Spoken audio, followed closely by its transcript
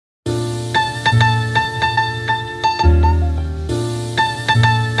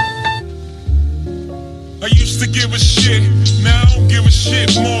give a shit, now I don't give a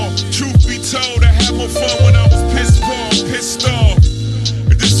shit more. Truth be told, I had more fun when I was pissed off.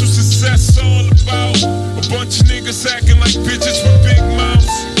 If this was success all about, a bunch of niggas acting like bitches with big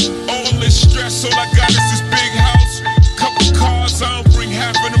mouths. All this stress, all I got is this big house. Couple cars, I don't bring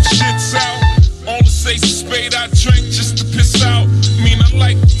half of them shits out. All the ace of spade I drink just to piss out. I mean, I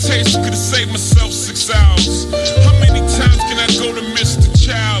like the taste, could've saved myself 6 hours. How many times can I go to Mr.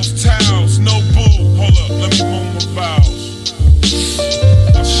 Child's towels? No boo, hold up, let me move my bowels.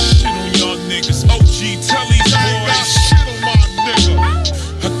 I'll shit on y'all niggas. OG, tell these boys, shit on my nigga.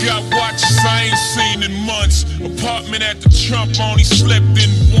 I got watches I ain't seen in months. Apartment at the Trump, only slept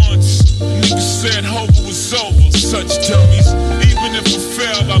in once. Niggas said Hova was over, such dummies. Even if I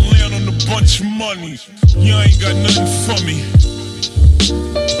fail, I land on a bunch of money. You ain't got nothing for me.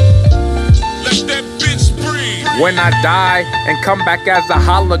 Let that bitch breathe. When I die and come back as a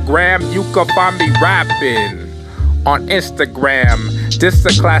hologram, you can find me rapping on Instagram. This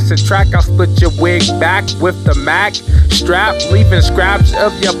a classic track, I'll split your wig back with the Mac strap, leaving scraps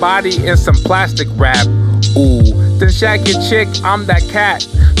of your body in some plastic wrap. Ooh, then shag your chick, I'm that cat,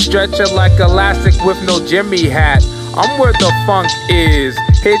 stretching like elastic with no Jimmy hat. I'm where the funk is,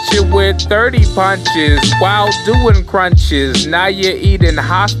 hit you with 30 punches while doing crunches. Now you're eating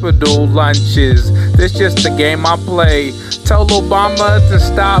hospital lunches. This just a game I play. Tell Obama to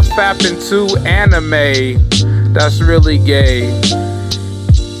stop fapping to anime. That's really gay.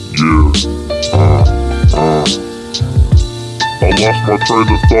 Yeah, I lost my train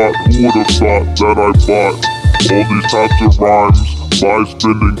of thought. Who would've thought that I bought all these types of rhymes by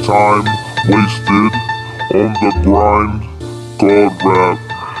spending time wasted on the grind called rap?